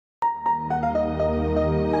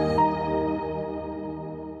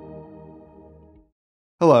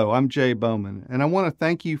Hello, I'm Jay Bowman, and I want to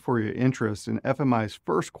thank you for your interest in FMI's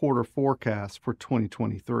first quarter forecast for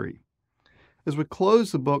 2023. As we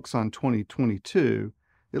close the books on 2022,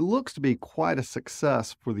 it looks to be quite a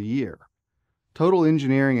success for the year. Total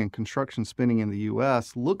engineering and construction spending in the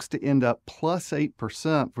U.S. looks to end up plus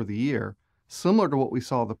 8% for the year, similar to what we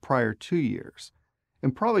saw the prior 2 years.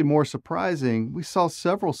 And probably more surprising, we saw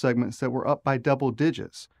several segments that were up by double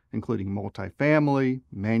digits, including multifamily,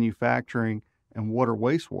 manufacturing, and water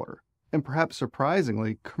wastewater, and perhaps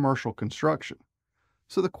surprisingly, commercial construction.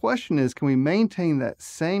 So the question is, can we maintain that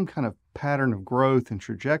same kind of pattern of growth and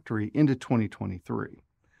trajectory into 2023?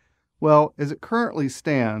 Well, as it currently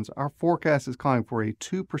stands, our forecast is calling for a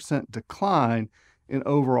 2% decline in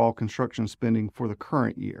overall construction spending for the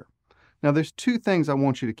current year. Now, there's two things I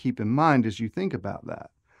want you to keep in mind as you think about that.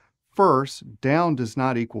 First, down does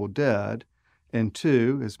not equal dead. And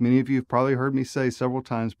two, as many of you have probably heard me say several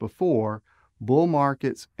times before, bull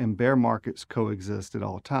markets and bear markets coexist at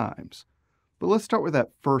all times. But let's start with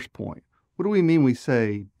that first point. What do we mean we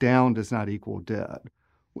say down does not equal dead?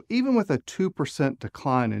 Well, even with a 2%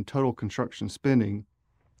 decline in total construction spending,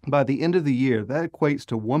 by the end of the year, that equates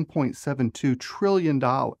to $1.72 trillion.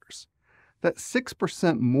 That's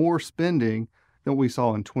 6% more spending than we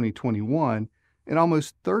saw in 2021 and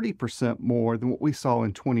almost 30% more than what we saw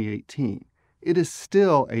in 2018. It is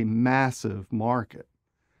still a massive market.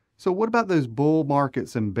 So what about those bull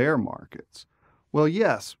markets and bear markets? Well,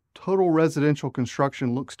 yes, total residential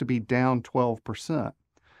construction looks to be down 12%.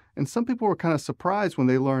 And some people were kind of surprised when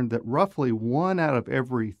they learned that roughly 1 out of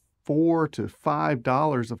every $4 to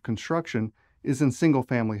 $5 of construction is in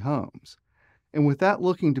single-family homes. And with that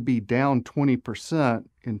looking to be down 20%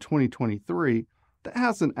 in 2023, that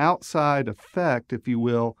has an outside effect, if you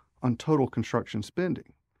will, on total construction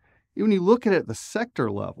spending. Even when you look at it at the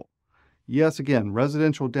sector level, yes, again,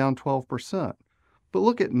 residential down 12%, but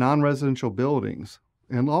look at non-residential buildings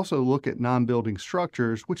and also look at non-building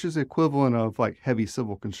structures, which is the equivalent of like heavy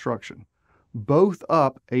civil construction, both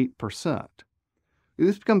up 8%.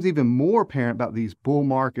 This becomes even more apparent about these bull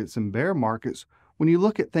markets and bear markets when you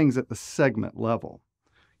look at things at the segment level.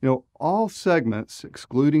 All segments,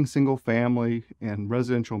 excluding single family and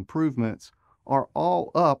residential improvements, are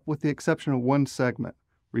all up with the exception of one segment,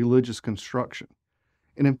 religious construction.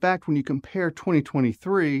 And in fact, when you compare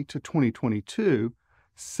 2023 to 2022,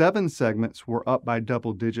 7 segments were up by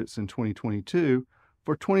double digits in 2022.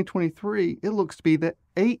 For 2023, it looks to be that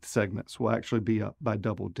 8 segments will actually be up by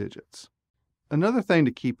double digits. Another thing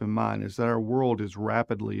to keep in mind is that our world is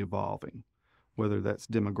rapidly evolving, whether that's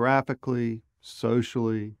demographically,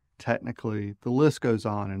 socially, technically, the list goes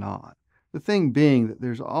on and on. The thing being that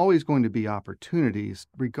there's always going to be opportunities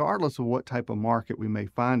regardless of what type of market we may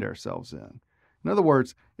find ourselves in. In other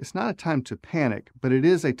words, it's not a time to panic, but it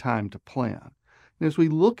is a time to plan. And as we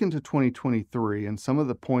look into 2023 and some of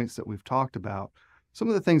the points that we've talked about, some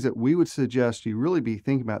of the things that we would suggest you really be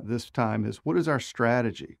thinking about this time is, what is our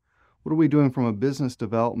strategy? What are we doing from a business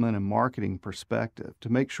development and marketing perspective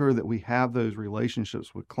to make sure that we have those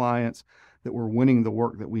relationships with clients, that we're winning the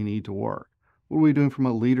work that we need to work? What are we doing from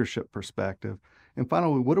a leadership perspective? And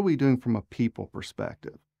finally, what are we doing from a people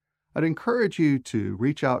perspective? I'd encourage you to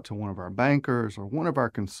reach out to one of our bankers or one of our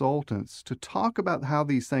consultants to talk about how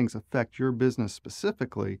these things affect your business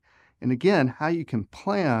specifically, and again, how you can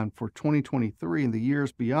plan for 2023 and the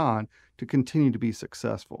years beyond to continue to be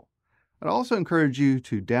successful. I'd also encourage you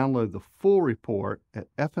to download the full report at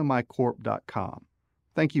fmicorp.com.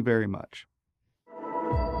 Thank you very much.